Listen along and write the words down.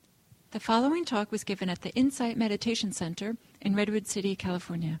The following talk was given at the Insight Meditation Center in Redwood City,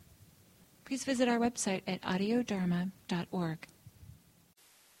 California. Please visit our website at audiodharma.org.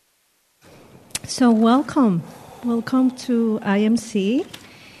 So welcome to IMC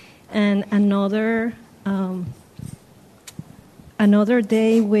and another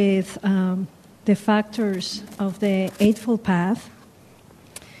day with the factors of the Eightfold Path.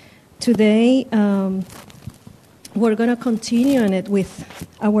 Today we're going to continue on it with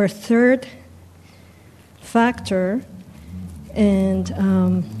our third factor, and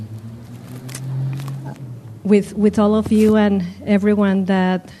with all of you and everyone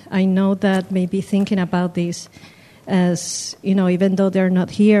that I know that may be thinking about this, as you know, even though they're not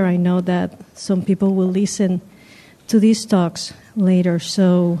here, I know that some people will listen to these talks later.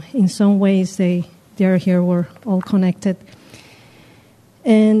 So in some ways they are here. We're all connected.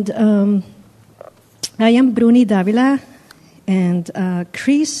 And I am Bruni Davila, and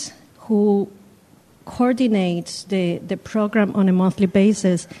Chris, who coordinates the program on a monthly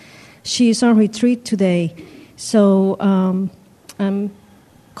basis, she's on retreat today. So I'm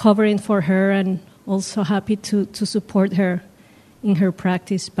covering for her and also happy to support her in her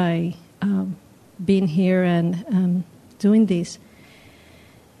practice by being here and doing this.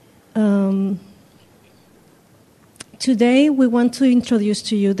 Today we want to introduce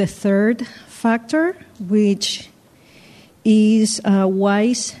to you the third factor, which is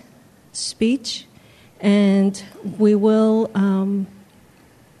wise speech, and we will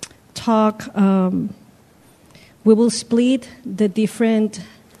we will split the different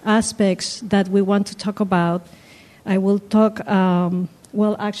aspects that we want to talk about. I will talk,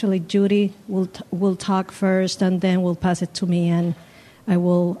 actually Judy will talk first, and then we'll pass it to me, and I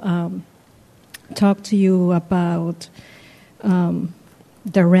will talk to you about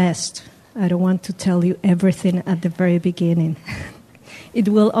the rest. I don't want to tell you everything at the very beginning. It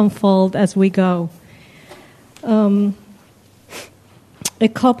will unfold as we go. A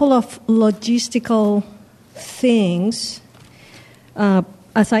couple of logistical things.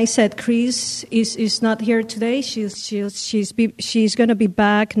 As I said, Chris is not here today. She's going to be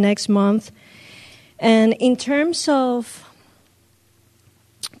back next month. And in terms of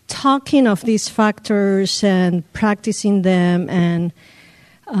talking of these factors and practicing them and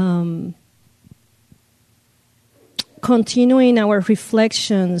continuing our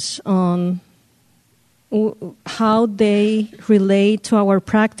reflections on how they relate to our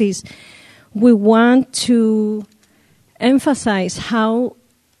practice, we want to emphasize how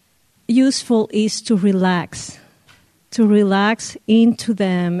useful it is to relax into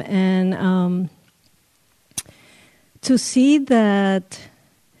them, and to see that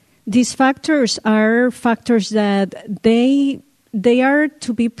these factors are factors that they are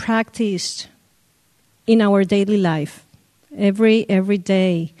to be practiced in our daily life, every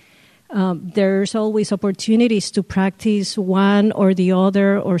day. There's always opportunities to practice one or the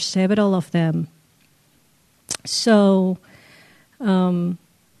other or several of them. So when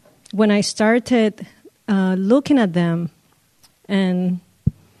I started looking at them and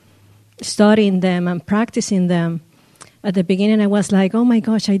studying them and practicing them, at the beginning I was like, oh my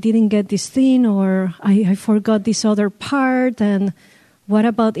gosh, I didn't get this thing, or I forgot this other part, and what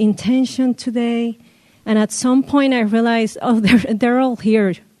about intention today? And at some point I realized, oh, they're all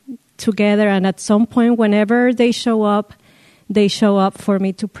here together, and at some point, whenever they show up for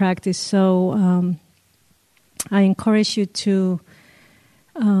me to practice. So I encourage you to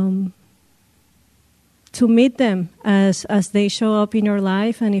meet them as they show up in your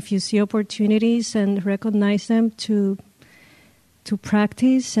life, and if you see opportunities and recognize them, to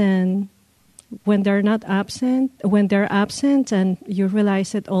practice. And when they're absent, and you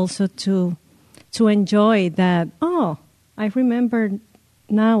realize it, also to enjoy that. Oh, I remember.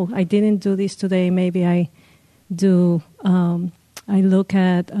 Now, I didn't do this today. Maybe I do. I look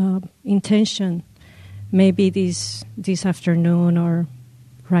at intention, maybe this afternoon or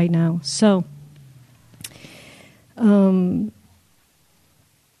right now. So,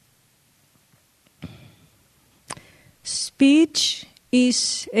 speech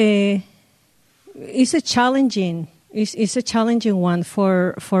is a challenging one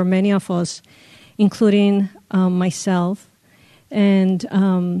for many of us, including myself. And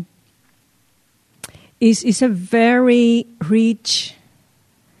is a very rich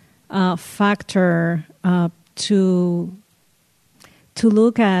factor to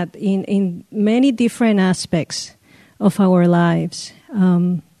look at in many different aspects of our lives.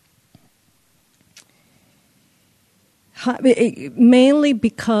 Mainly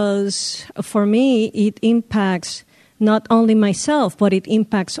because, for me, it impacts not only myself, but it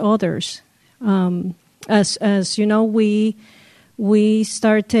impacts others. As you know, we we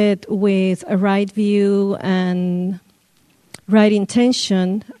started with a right view and right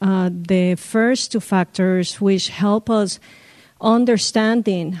intention, the first two factors which help us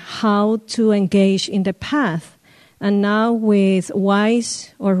understanding how to engage in the path. And now with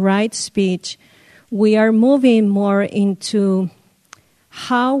wise or right speech, we are moving more into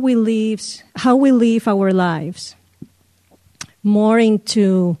how we live our lives, more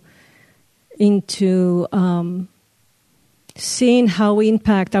into seeing how we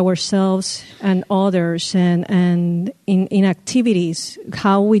impact ourselves and others, and in activities,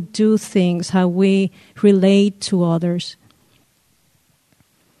 how we do things, how we relate to others.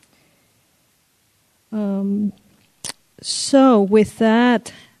 So with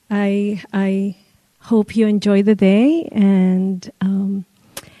that, I hope you enjoy the day, and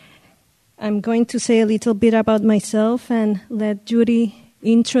I'm going to say a little bit about myself and let Judy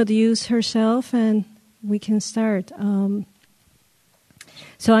introduce herself, and we can start.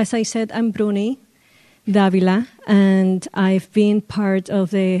 So as I said, I'm Bruni Davila, and I've been part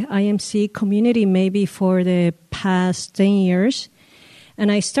of the IMC community maybe for the past 10 years.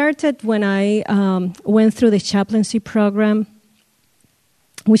 And I started when I went through the chaplaincy program,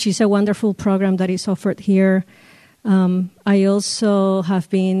 which is a wonderful program that is offered here. I also have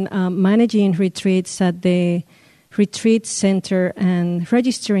been managing retreats at the retreat center and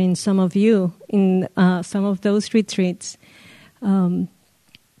registering some of you in some of those retreats.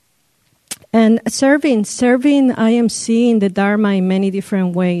 And serving IMC in the Dharma in many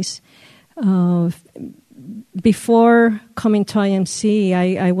different ways. Before coming to IMC,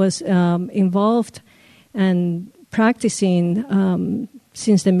 I was involved and practicing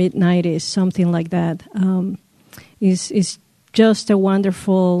since the mid-90s, something like that. Is just a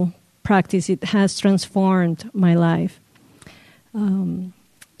wonderful practice. It has transformed my life.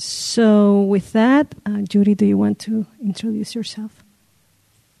 So with that, Judy, do you want to introduce yourself?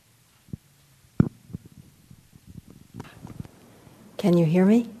 Can you hear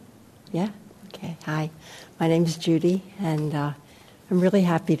me? Yeah? Okay. Hi. My name is Judy, and I'm really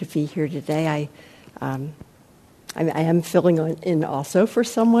happy to be here today. I am filling in also for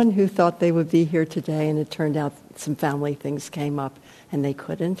someone who thought they would be here today, and it turned out some family things came up and they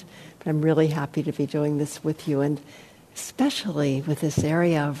couldn't. But I'm really happy to be doing this with you, and especially with this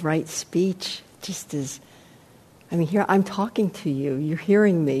area of right speech. Here I'm talking to you. You're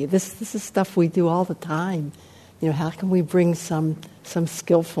hearing me. This is stuff we do all the time. How can we bring some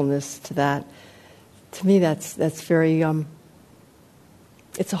skillfulness to that? To me, that's very.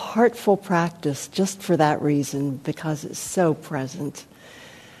 It's a heartful practice just for that reason, because it's so present.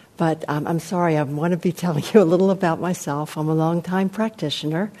 But I'm sorry, I want to be telling you a little about myself. I'm a longtime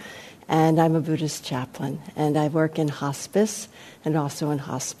practitioner, and I'm a Buddhist chaplain, and I work in hospice and also in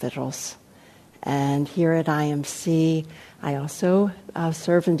hospitals. And here at IMC, I also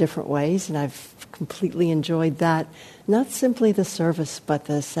serve in different ways, and I've completely enjoyed that. Not simply the service, but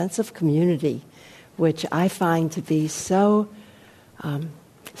the sense of community, which I find to be so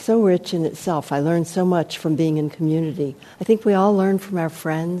rich in itself. I learn so much from being in community. I think we all learn from our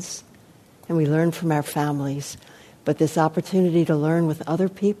friends, and we learn from our families. But this opportunity to learn with other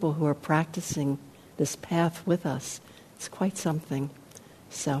people who are practicing this path with us, it's quite something.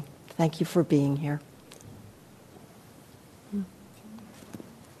 So thank you for being here.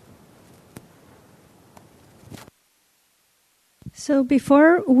 So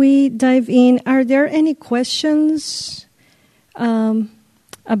before we dive in, are there any questions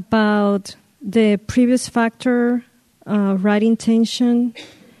about the previous factor, right intention?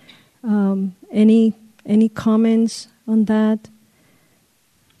 Any comments on that?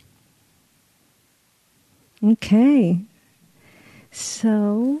 Okay.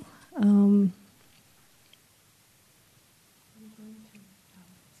 So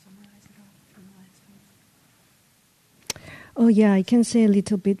oh, yeah, I can say a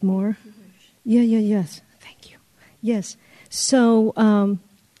little bit more. Yes. Thank you. Yes. So,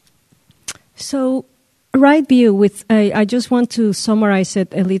 right view with I just want to summarize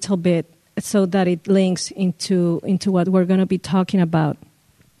it a little bit so that it links into what we're going to be talking about.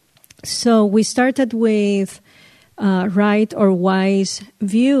 So we started with right or wise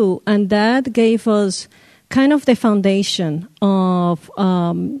view, and that gave us kind of the foundation of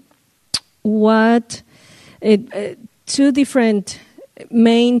what two different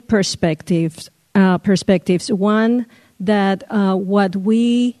main perspectives. One, that what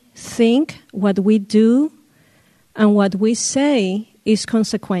we think, what we do, and what we say is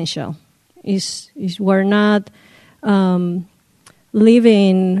consequential. We're not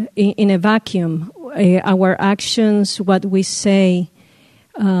living in a vacuum. Our actions, what we say,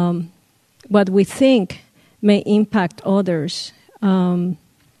 what we think may impact others. The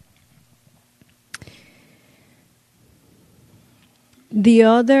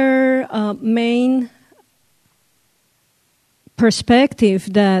other main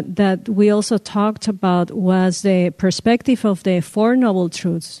perspective that we also talked about was the perspective of the Four Noble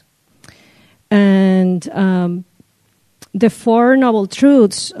Truths. And the Four Noble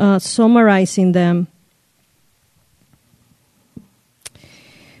Truths, summarizing them,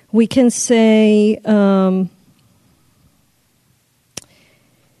 we can say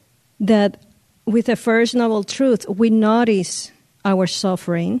that with the first Noble Truth, we notice our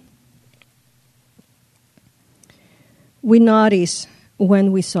suffering. We notice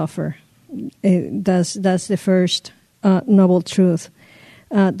when we suffer. That's the first Noble Truth.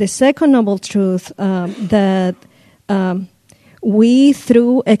 The second Noble Truth, that we,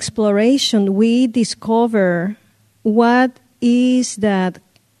 through exploration, we discover what is that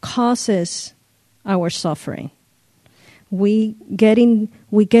causes our suffering. We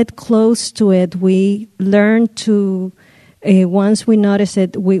get close to it. We learn to, once we notice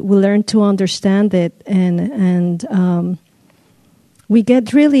it, we learn to understand it, and we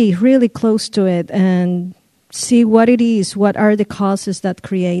get really, really close to it and see what it is, what are the causes that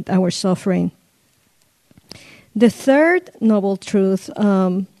create our suffering. The third Noble Truth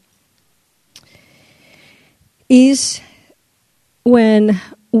is when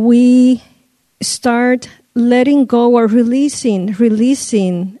we start letting go or releasing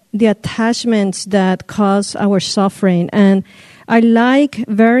the attachments that cause our suffering. And I like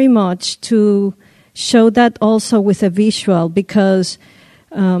very much to show that also with a visual, because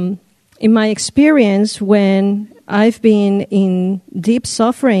in my experience, when I've been in deep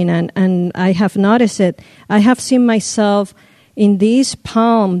suffering and I have noticed it, I have seen myself in this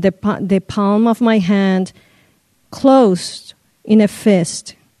palm, the palm of my hand, closed in a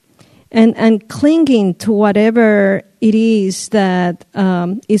fist, and clinging to whatever it is that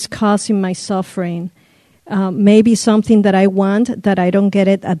is causing my suffering. Maybe something that I want that I don't get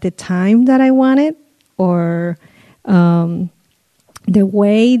it at the time that I want it, or the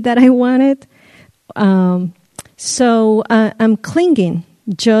way that I want it. So I'm clinging,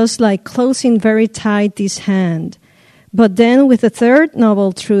 just like closing very tight this hand. But then with the third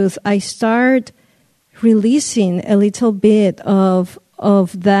Noble Truth, I start releasing a little bit of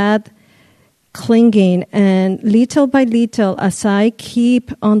that clinging, and little by little, as I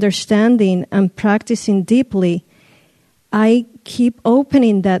keep understanding and practicing deeply, I keep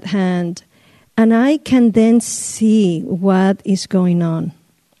opening that hand, and I can then see what is going on.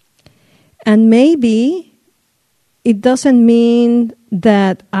 And maybe it doesn't mean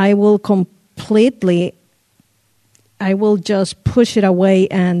that I will just push it away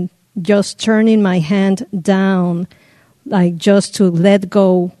and just turning my hand down, like just to let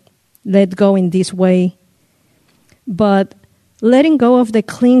go in this way. But letting go of the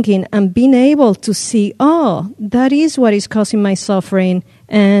clinging and being able to see, oh, that is what is causing my suffering,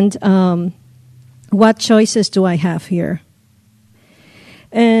 and what choices do I have here?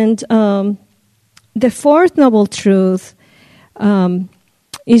 And the fourth Noble Truth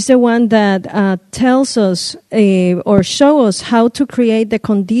is the one that tells us or shows us how to create the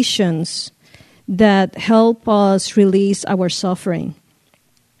conditions that help us release our suffering.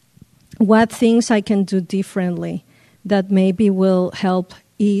 What things I can do differently that maybe will help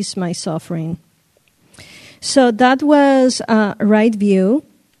ease my suffering. So that was right view.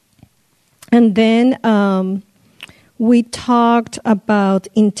 And then we talked about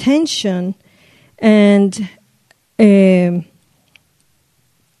intention, and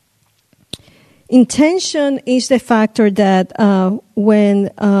intention is the factor that when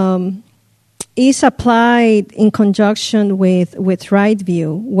is applied in conjunction with right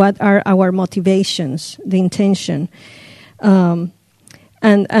view. What are our motivations? The intention, and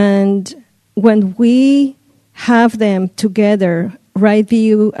when we have them together, right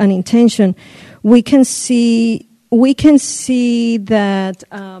view and intention, we can see that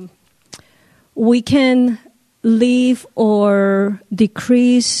we can live or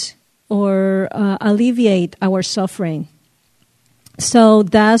decrease or alleviate our suffering. So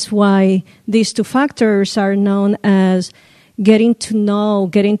that's why these two factors are known as getting to know,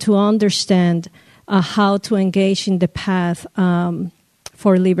 getting to understand how to engage in the path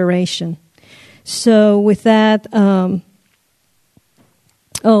for liberation. So with that,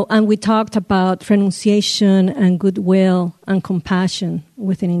 and we talked about renunciation and goodwill and compassion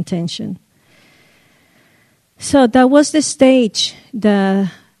with an intention. So that was the stage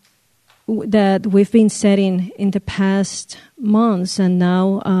that we've been setting in the past months, and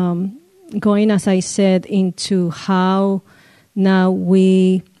now going, as I said, into how now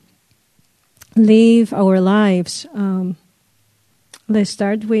we live our lives let's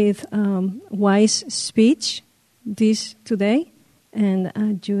start with wise speech this today.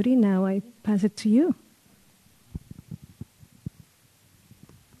 And Judy, now I pass it to you.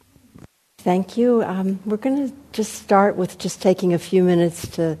 Thank you. We're going to just start with just taking a few minutes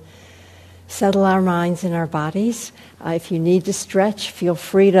to settle our minds and our bodies. If you need to stretch, feel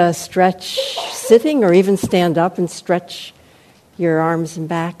free to stretch sitting or even stand up and stretch your arms and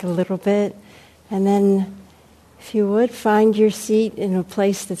back a little bit. And then, if you would, find your seat in a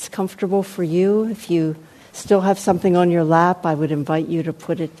place that's comfortable for you. If you still have something on your lap, I would invite you to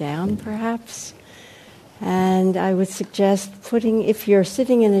put it down, perhaps. And I would suggest if you're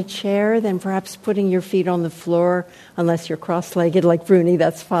sitting in a chair, then perhaps putting your feet on the floor, unless you're cross-legged like Bruni,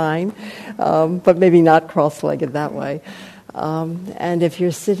 that's fine, but maybe not cross-legged that way. And if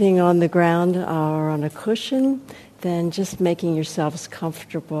you're sitting on the ground or on a cushion, then just making yourselves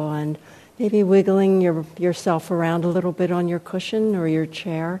comfortable and maybe wiggling yourself around a little bit on your cushion or your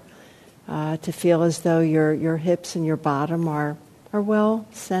chair to feel as though your hips and your bottom are well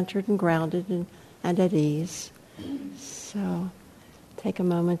centered and grounded and at ease. So take a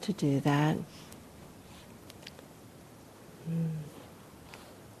moment to do that.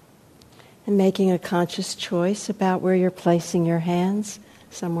 And making a conscious choice about where you're placing your hands,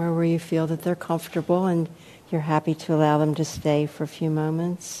 somewhere where you feel that they're comfortable and you're happy to allow them to stay for a few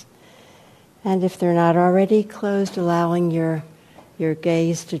moments. And if they're not already closed, allowing your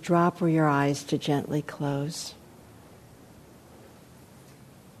gaze to drop or your eyes to gently close.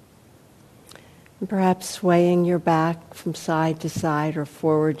 And perhaps swaying your back from side to side or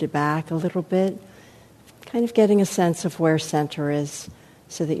forward to back a little bit, kind of getting a sense of where center is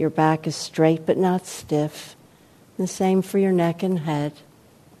so that your back is straight but not stiff. And the same for your neck and head.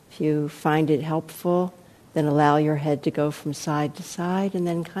 If you find it helpful, then allow your head to go from side to side and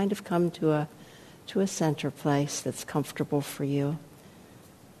then kind of come to a center place that's comfortable for you.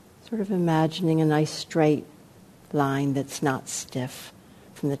 Sort of imagining a nice straight line that's not stiff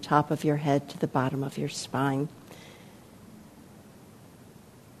from the top of your head to the bottom of your spine.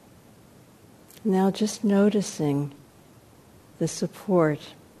 Now just noticing the support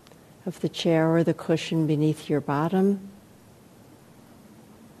of the chair or the cushion beneath your bottom.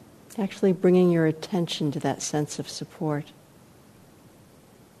 Actually bringing your attention to that sense of support.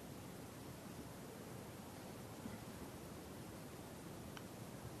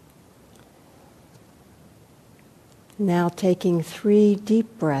 Now taking 3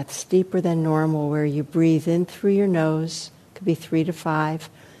 deep breaths, deeper than normal, where you breathe in through your nose, could be 3 to 5,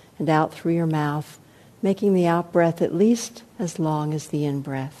 and out through your mouth, making the out breath at least as long as the in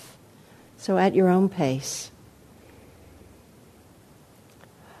breath. So at your own pace.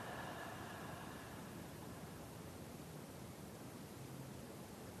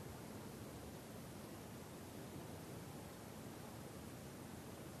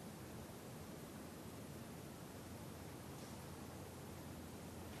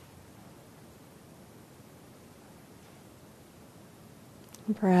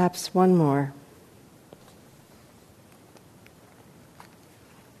 And perhaps one more.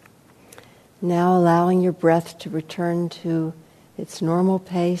 Now allowing your breath to return to its normal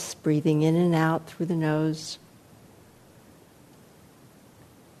pace, breathing in and out through the nose.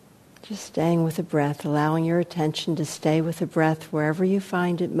 Just staying with the breath, allowing your attention to stay with the breath wherever you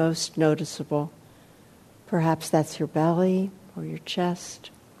find it most noticeable. Perhaps that's your belly or your chest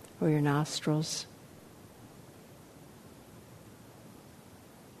or your nostrils.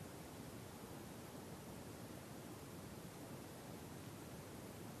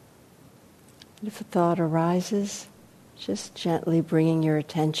 If a thought arises, just gently bringing your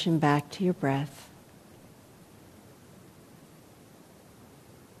attention back to your breath.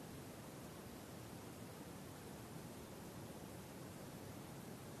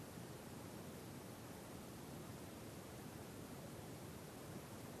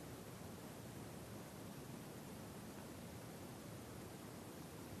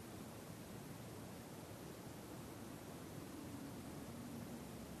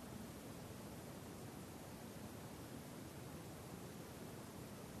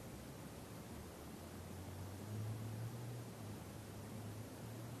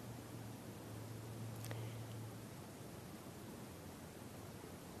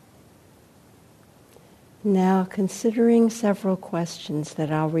 Now considering several questions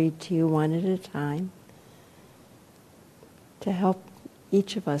that I'll read to you one at a time to help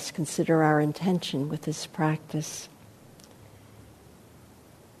each of us consider our intention with this practice.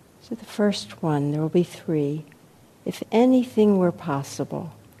 So the first one, there will be 3. If anything were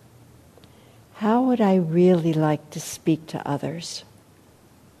possible, how would I really like to speak to others?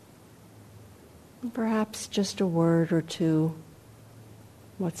 And perhaps just a word or two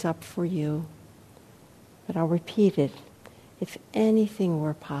what's up for you. But I'll repeat it. If anything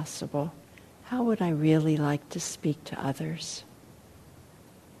were possible, how would I really like to speak to others?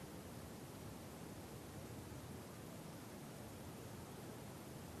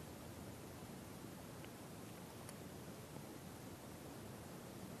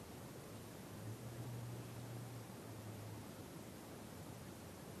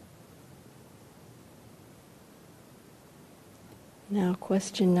 Now,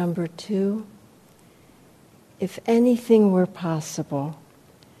 question number 2. If anything were possible,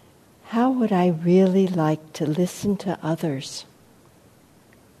 how would I really like to listen to others?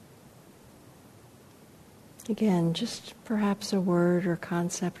 Again, just perhaps a word or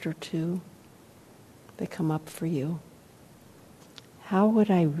concept or two that come up for you. How would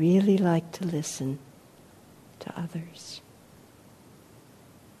I really like to listen to others?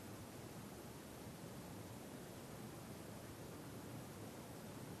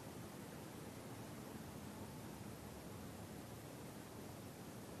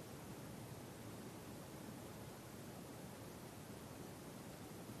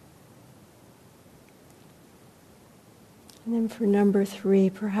 And then for number 3,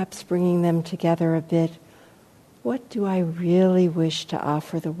 perhaps bringing them together a bit, what do I really wish to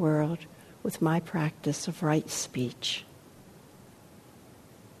offer the world with my practice of right speech?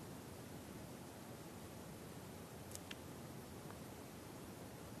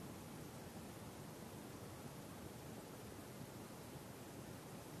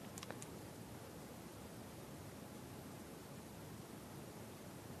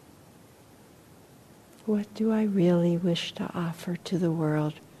 What do I really wish to offer to the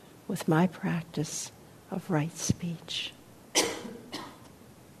world with my practice of right speech?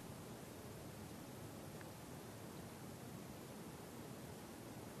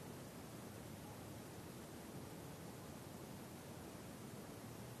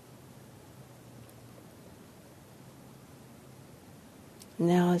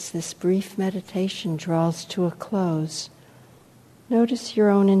 Now, as this brief meditation draws to a close, notice your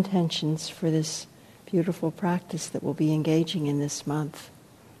own intentions for this beautiful practice that we'll be engaging in this month.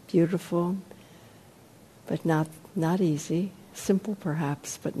 Beautiful, but not easy. Simple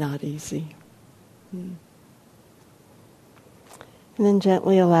perhaps, but not easy. And then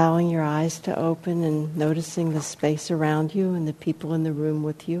gently allowing your eyes to open and noticing the space around you and the people in the room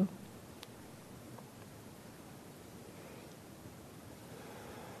with you.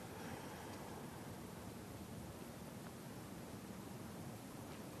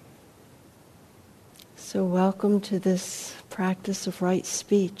 So welcome to this practice of right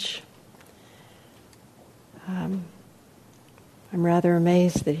speech. I'm rather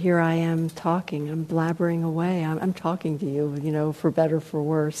amazed that here I am talking. I'm blabbering away. I'm talking to you, for better, for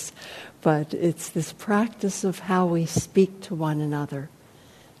worse. But it's this practice of how we speak to one another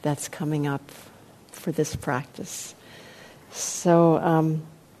that's coming up for this practice. So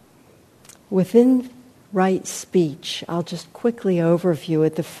within right speech, I'll just quickly overview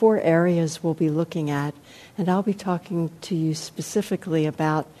it. The 4 areas we'll be looking at, and I'll be talking to you specifically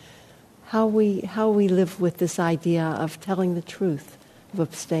about how we live with this idea of telling the truth, of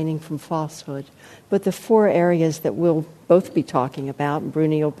abstaining from falsehood. But the 4 areas that we'll both be talking about, and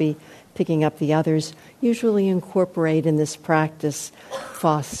Bruni will be picking up the others, usually incorporate in this practice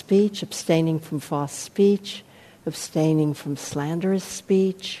false speech, abstaining from false speech, abstaining from slanderous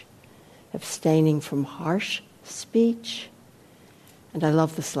speech, abstaining from harsh speech, and I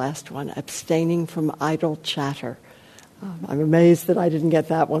love this last one, abstaining from idle chatter. I'm amazed that I didn't get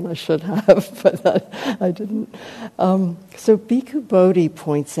that one. I should have, but I didn't. So Bhikkhu Bodhi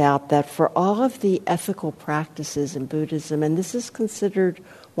points out that for all of the ethical practices in Buddhism, and this is considered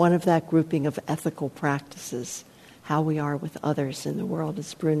one of that grouping of ethical practices, how we are with others in the world,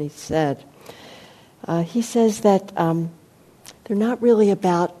 as Bruni said, he says that they're not really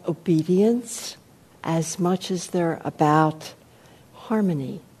about obedience as much as they're about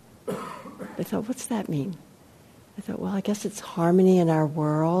harmony. I thought, what's that mean? I thought, well, I guess it's harmony in our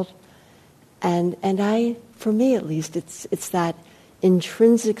world. And for me at least, it's that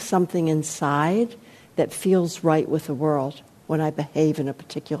intrinsic something inside that feels right with the world when I behave in a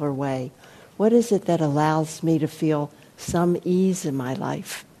particular way. What is it that allows me to feel some ease in my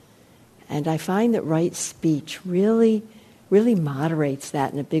life? And I find that right speech really moderates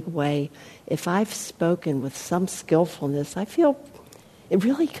that in a big way. If I've spoken with some skillfulness, I feel it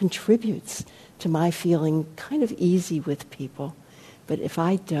really contributes to my feeling kind of easy with people. But if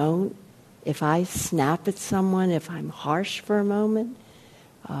I don't, if I snap at someone, if I'm harsh for a moment,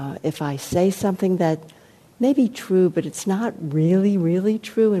 if I say something that may be true, but it's not really, really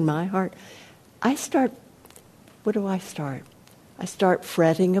true in my heart, what do I start? I start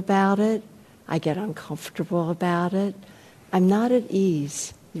fretting about it. I get uncomfortable about it. I'm not at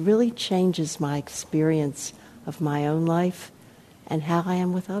ease. It really changes my experience of my own life and how I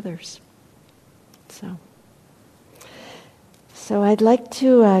am with others. So I'd like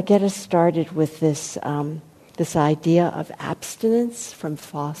to get us started with this idea of abstinence from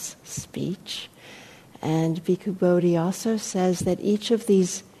false speech. And Bhikkhu Bodhi also says that each of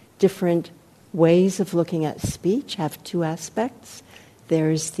these different ways of looking at speech have two aspects.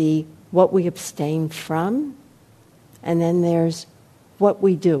 There's the what we abstain from, and then there's what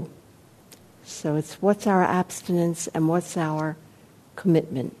we do. So it's what's our abstinence and what's our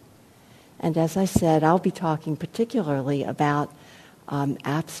commitment. And as I said, I'll be talking particularly about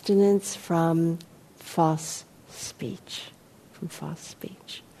abstinence from false speech.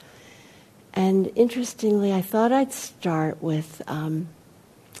 And interestingly, I thought I'd start with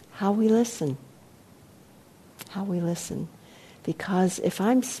how we listen. Because if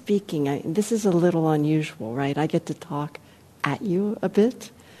I'm speaking, this is a little unusual, right? I get to talk at you a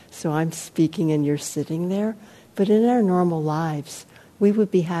bit, so I'm speaking and you're sitting there. But in our normal lives, we would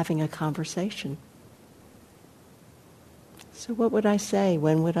be having a conversation. So what would I say?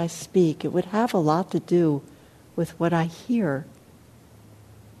 When would I speak? It would have a lot to do with what I hear.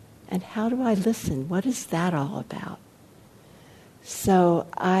 And how do I listen? What is that all about? So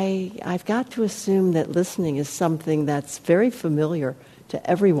I've got to assume that listening is something that's very familiar to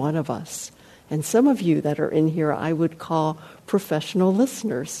every one of us. And some of you that are in here I would call professional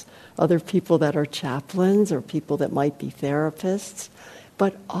listeners, other people that are chaplains or people that might be therapists.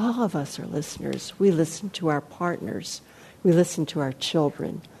 But all of us are listeners. We listen to our partners. We listen to our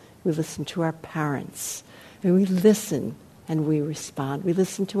children. We listen to our parents. And we listen and we respond. We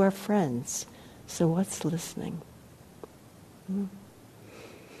listen to our friends. So what's listening?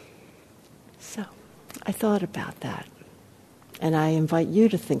 So I thought about that. And I invite you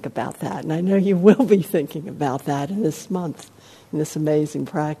to think about that. And I know you will be thinking about that in this month, in this amazing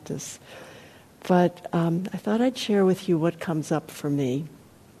practice. But I thought I'd share with you what comes up for me.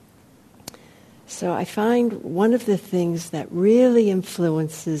 So I find one of the things that really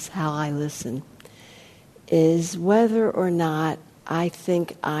influences how I listen is whether or not I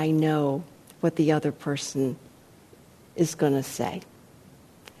think I know what the other person is going to say.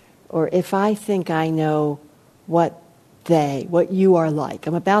 Or if I think I know what you are like.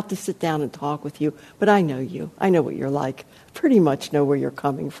 I'm about to sit down and talk with you, but I know you. I know what you're like. Pretty much know where you're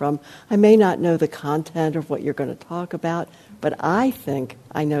coming from. I may not know the content of what you're going to talk about, but I think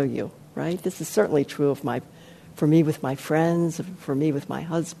I know you, right? This is certainly true for me with my friends, for me with my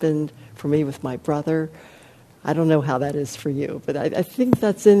husband, for me with my brother. I don't know how that is for you, but I think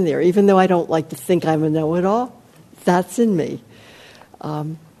that's in there. Even though I don't like to think I'm a know-it-all, that's in me.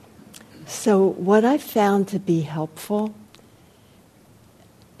 So what I've found to be helpful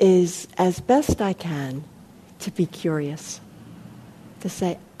is, as best I can, to be curious. To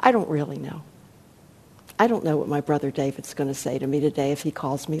say, I don't really know. I don't know what my brother David's going to say to me today if he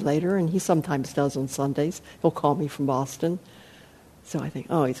calls me later, and he sometimes does on Sundays. He'll call me from Boston. So I think,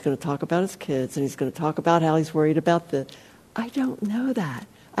 he's going to talk about his kids, and he's going to talk about how he's worried about I don't know that.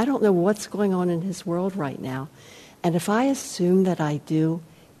 I don't know what's going on in his world right now. And if I assume that I do,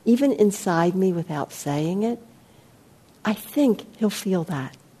 even inside me without saying it, I think he'll feel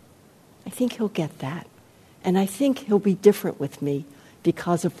that. I think he'll get that. And I think he'll be different with me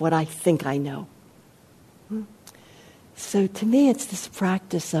because of what I think I know. So to me, it's this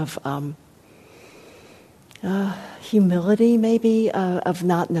practice of humility, maybe, of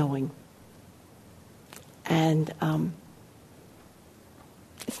not knowing. And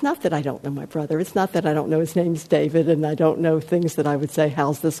it's not that I don't know my brother. It's not that I don't know his name's David and I don't know things that I would say,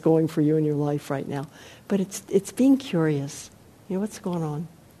 how's this going for you in your life right now? But it's being curious. What's going on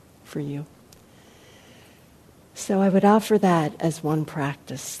for you? So I would offer that as one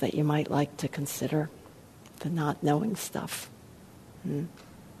practice that you might like to consider, the not knowing stuff. And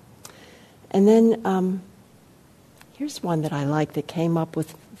then here's one that I like that came up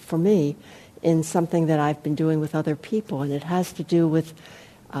with, for me, in something that I've been doing with other people, and it has to do with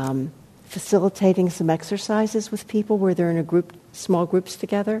facilitating some exercises with people where they're in small groups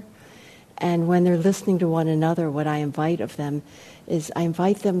together. And when they're listening to one another, what I invite of them is I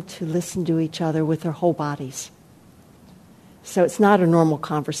invite them to listen to each other with their whole bodies. So it's not a normal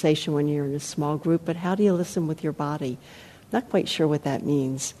conversation when you're in a small group, but how do you listen with your body? Not quite sure what that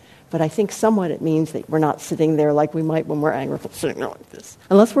means, but I think somewhat it means that we're not sitting there like we might when we're angry, sitting there like this.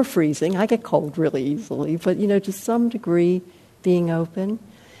 Unless we're freezing. I get cold really easily, but to some degree being open.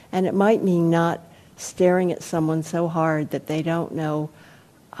 And it might mean not staring at someone so hard that they don't know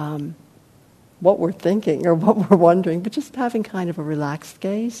what we're thinking or what we're wondering, but just having kind of a relaxed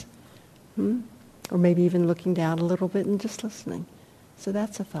gaze. Or maybe even looking down a little bit and just listening. So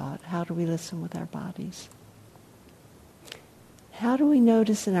that's a thought. How do we listen with our bodies? How do we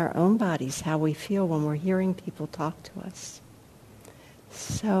notice in our own bodies how we feel when we're hearing people talk to us?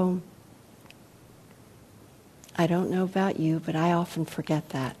 So, I don't know about you, but I often forget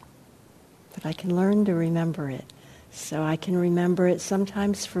that. But I can learn to remember it. So I can remember it.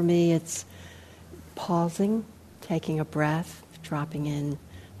 Sometimes for me it's pausing, taking a breath, dropping in,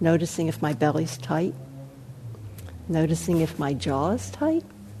 noticing if my belly's tight, noticing if my jaw is tight,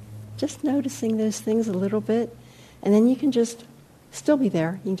 just noticing those things a little bit. And then you can just still be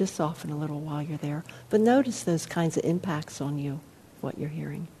there. You can just soften a little while you're there. But notice those kinds of impacts on you, what you're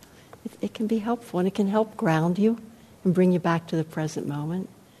hearing. It can be helpful, and it can help ground you and bring you back to the present moment.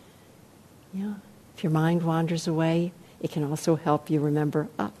 Yeah. If your mind wanders away, it can also help you remember,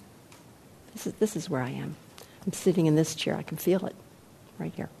 this is where I am. I'm sitting in this chair. I can feel it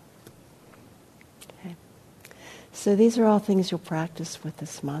right here. Okay. So these are all things you'll practice with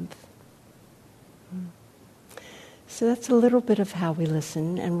this month. So that's a little bit of how we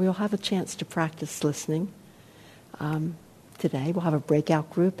listen, and we'll have a chance to practice listening today. We'll have a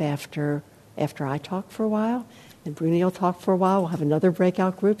breakout group after I talk for a while, and Bruni will talk for a while. We'll have another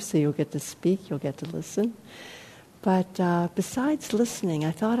breakout group, so you'll get to speak, you'll get to listen. But besides listening,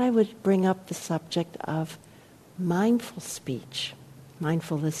 I thought I would bring up the subject of mindful speech,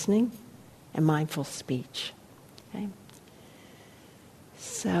 mindful listening, and mindful speech. Okay?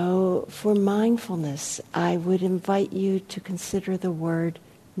 So for mindfulness, I would invite you to consider the word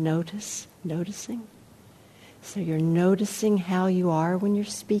noticing. So you're noticing how you are when you're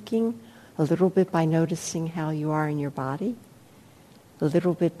speaking, a little bit by noticing how you are in your body, a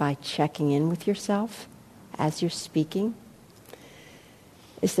little bit by checking in with yourself as you're speaking.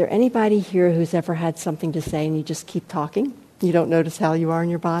 Is there anybody here who's ever had something to say and you just keep talking? You don't notice how you are in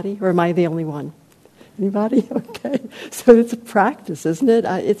your body? Or am I the only one? Anybody? Okay. So it's a practice, isn't it?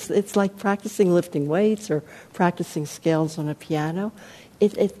 It's like practicing lifting weights or practicing scales on a piano.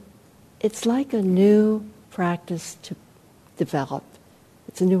 It's like a new practice to develop.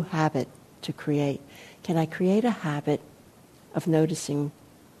 It's a new habit to create. Can I create a habit of noticing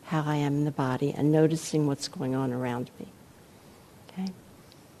how I am in the body and noticing what's going on around me? Okay?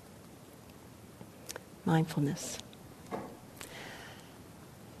 Mindfulness.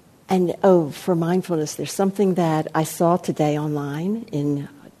 And for mindfulness, there's something that I saw today online in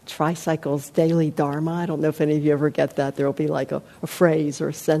Tricycle's Daily Dharma. I don't know if any of you ever get that. There will be like a phrase or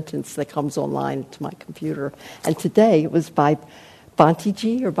a sentence that comes online to my computer. And today it was by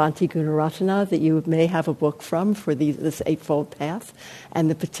Bhantiji or Bhante Gunaratana that you may have a book from for this Eightfold Path. And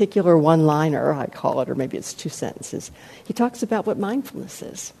the particular one-liner, I call it, or maybe it's 2 sentences, he talks about what mindfulness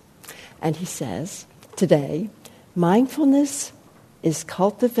is. And he says, today, mindfulness is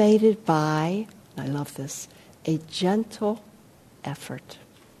cultivated by, I love this, a gentle effort.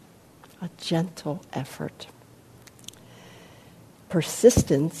 A gentle effort.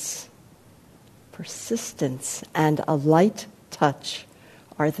 Persistence, and a light touch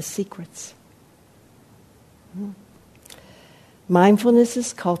are the secrets. Mindfulness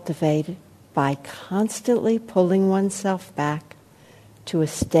is cultivated by constantly pulling oneself back to a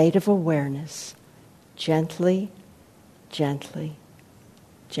state of awareness, gently, gently,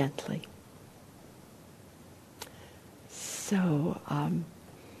 gently. So,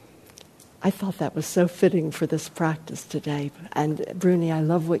 I thought that was so fitting for this practice today. And Bruni, I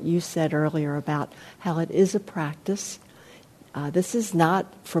love what you said earlier about how it is a practice. This is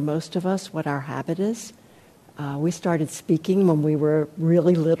not, for most of us, what our habit is. We started speaking when we were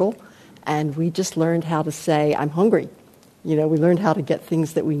really little, and we just learned how to say, I'm hungry. We learned how to get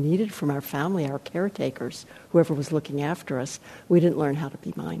things that we needed from our family, our caretakers, whoever was looking after us. We didn't learn how to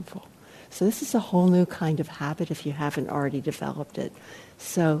be mindful. So this is a whole new kind of habit if you haven't already developed it.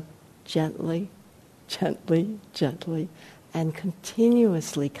 So gently, gently, gently, and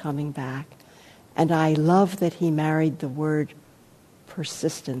continuously coming back. And I love that he married the word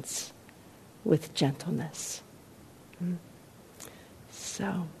persistence with gentleness.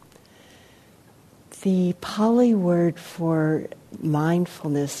 So, the Pali word for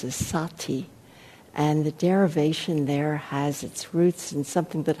mindfulness is sati, and the derivation there has its roots in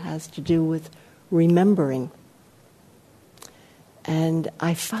something that has to do with remembering. And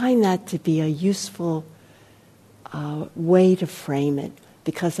I find that to be a useful way to frame it,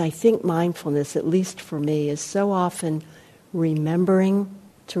 because I think mindfulness, at least for me, is so often remembering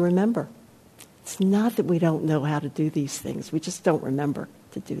to remember. It's not that we don't know how to do these things, we just don't remember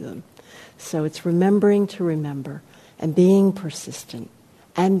to do them. So it's remembering to remember and being persistent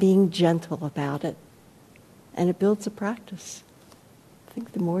and being gentle about it. And it builds a practice. I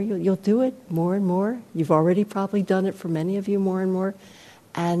think the more you'll do it more and more. You've already probably done it for many of you more and more.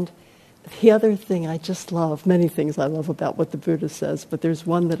 And the other thing I just love, many things I love about what the Buddha says, but there's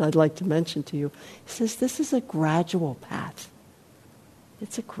one that I'd like to mention to you. He says this is a gradual path.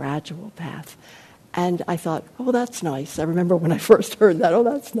 It's a gradual path. And I thought, oh, that's nice. I remember when I first heard that, oh,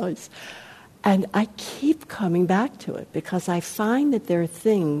 that's nice. And I keep coming back to it because I find that there are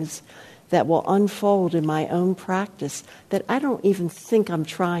things that will unfold in my own practice that I don't even think I'm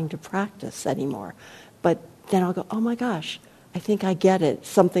trying to practice anymore. But then I'll go, oh my gosh, I think I get it.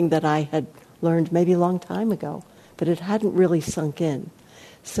 Something that I had learned maybe a long time ago, but it hadn't really sunk in.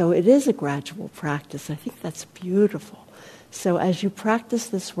 So it is a gradual practice. I think that's beautiful. So as you practice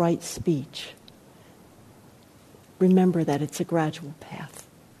this right speech, remember that it's a gradual path.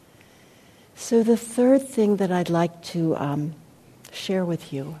 So the third thing that I'd like to share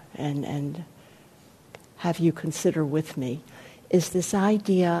with you and have you consider with me is this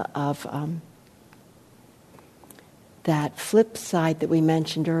idea of that flip side that we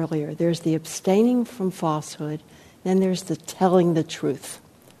mentioned earlier. There's the abstaining from falsehood, then there's the telling the truth.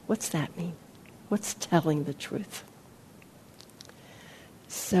 What's that mean? What's telling the truth?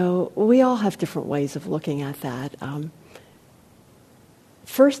 So we all have different ways of looking at that.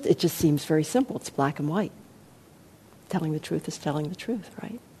 First, it just seems very simple. It's black and white. Telling the truth is telling the truth,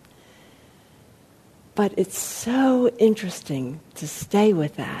 right? But it's so interesting to stay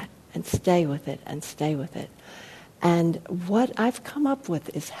with that and stay with it and stay with it. And what I've come up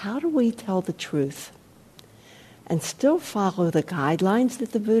with is how do we tell the truth and still follow the guidelines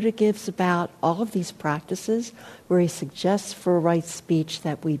that the Buddha gives about all of these practices, where he suggests for right speech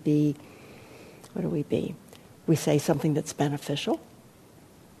that we be, what do we be? We say something that's beneficial.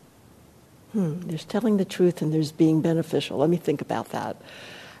 There's telling the truth and there's being beneficial. Let me think about that.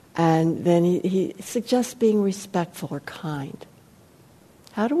 And then he suggests being respectful or kind.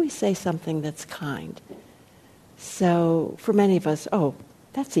 How do we say something that's kind? So for many of us, oh,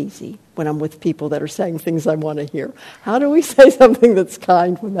 that's easy when I'm with people that are saying things I want to hear. How do we say something that's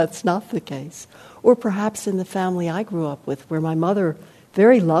kind when that's not the case? Or perhaps in the family I grew up with, where my mother,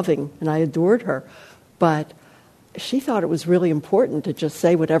 very loving, and I adored her, but she thought it was really important to just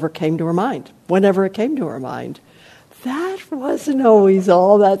say whatever came to her mind, whenever it came to her mind. That wasn't always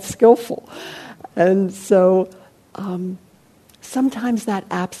all that skillful. And so sometimes that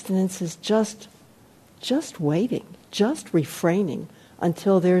abstinence is just waiting, just refraining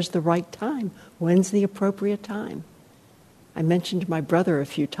until there's the right time. When's the appropriate time? I mentioned my brother a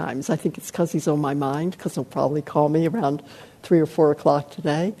few times. I think it's because he's on my mind, because he'll probably call me around 3 or 4 o'clock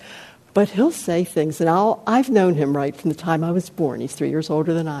today. But he'll say things, and I've known him right from the time I was born. He's 3 years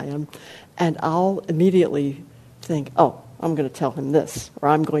older than I am. And I'll immediately think, oh, I'm going to tell him this, or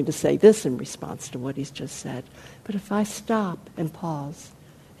I'm going to say this in response to what he's just said. But if I stop and pause,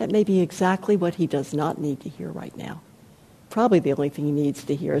 that may be exactly what he does not need to hear right now. Probably the only thing he needs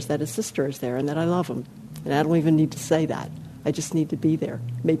to hear is that his sister is there and that I love him. And I don't even need to say that. I just need to be there.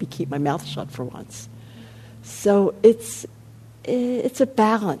 Maybe keep my mouth shut for once. So it's a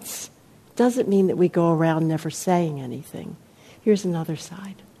balance. Doesn't mean that we go around never saying anything. Here's another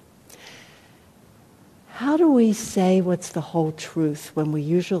side. How do we say what's the whole truth when we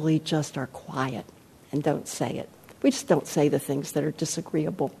usually just are quiet and don't say it? We just don't say the things that are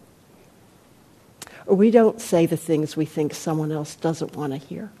disagreeable. Or we don't say the things we think someone else doesn't want to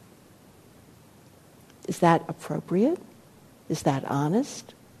hear. Is that appropriate? Is that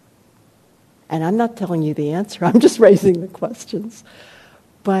honest? And I'm not telling you the answer. I'm just raising the questions.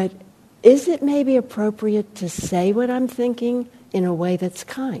 But is it maybe appropriate to say what I'm thinking in a way that's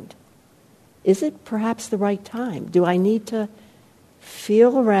kind? Is it perhaps the right time? Do I need to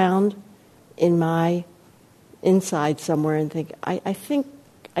feel around in my inside somewhere and think, I think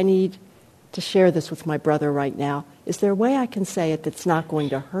I need to share this with my brother right now. Is there a way I can say it that's not going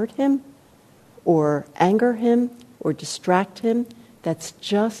to hurt him or anger him or distract him, that's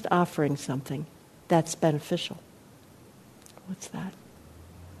just offering something that's beneficial? What's that?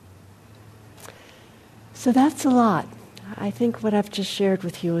 So that's a lot. I think what I've just shared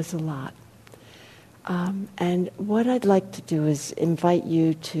with you is a lot. And what I'd like to do is invite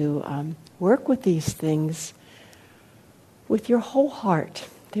you to work with these things with your whole heart.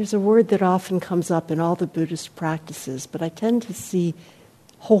 There's a word that often comes up in all the Buddhist practices, but I tend to see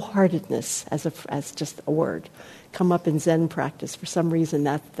wholeheartedness as just a word come up in Zen practice. For some reason,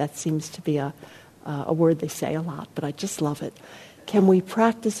 that seems to be a word they say a lot, but I just love it. Can we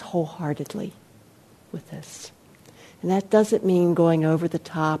practice wholeheartedly with this? And that doesn't mean going over the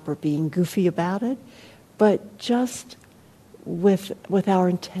top or being goofy about it, but just with our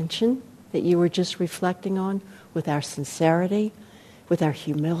intention that you were just reflecting on, with our sincerity, with our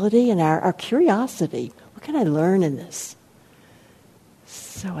humility and our curiosity. What can I learn in this?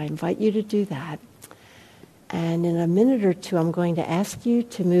 So I invite you to do that. And in a minute or two, I'm going to ask you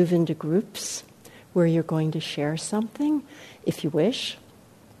to move into groups where you're going to share something, if you wish.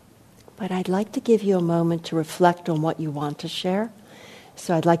 But I'd like to give you a moment to reflect on what you want to share.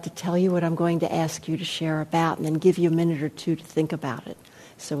 So I'd like to tell you what I'm going to ask you to share about and then give you a minute or two to think about it.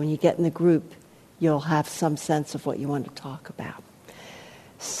 So when you get in the group, you'll have some sense of what you want to talk about.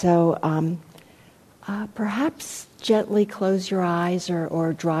 So perhaps gently close your eyes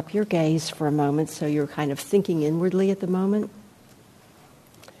or drop your gaze for a moment so you're kind of thinking inwardly at the moment.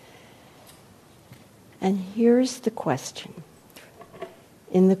 And here's the question.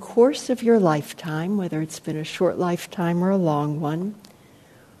 In the course of your lifetime, whether it's been a short lifetime or a long one,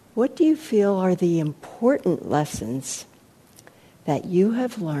 what do you feel are the important lessons that you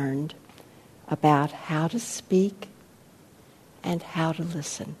have learned about how to speak and how to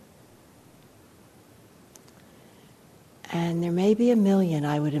listen? And there may be a million.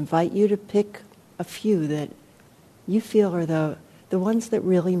 I would invite you to pick a few that you feel are the ones that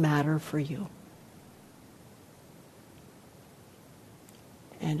really matter for you.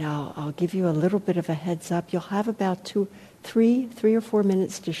 And I'll give you a little bit of a heads up. You'll have about three or 4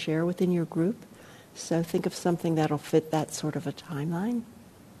 minutes to share within your group. So think of something that'll fit that sort of a timeline.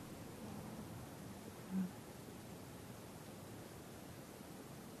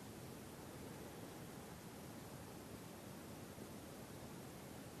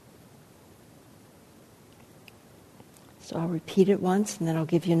 So I'll repeat it once, and then I'll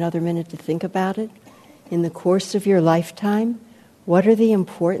give you another minute to think about it. In the course of your lifetime, what are the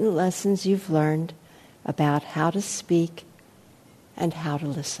important lessons you've learned about how to speak and how to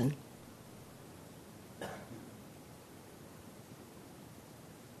listen?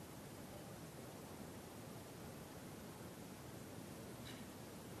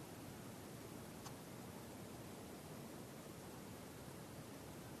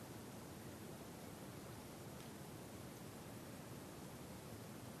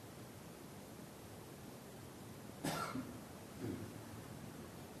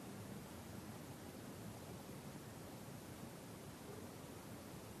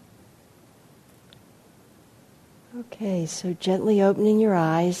 Okay, so gently opening your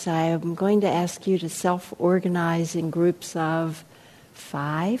eyes, I am going to ask you to self-organize in groups of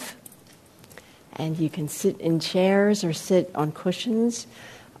 5. And you can sit in chairs or sit on cushions.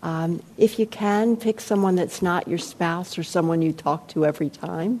 If you can, pick someone that's not your spouse or someone you talk to every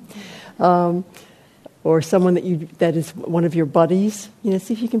time. Or someone that is one of your buddies. See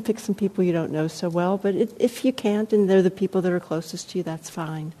if you can pick some people you don't know so well. But if you can't, and they're the people that are closest to you, that's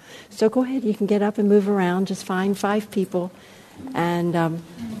fine. So go ahead, you can get up and move around. Just find 5 people and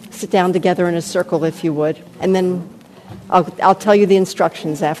sit down together in a circle if you would. And then I'll tell you the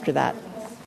instructions after that.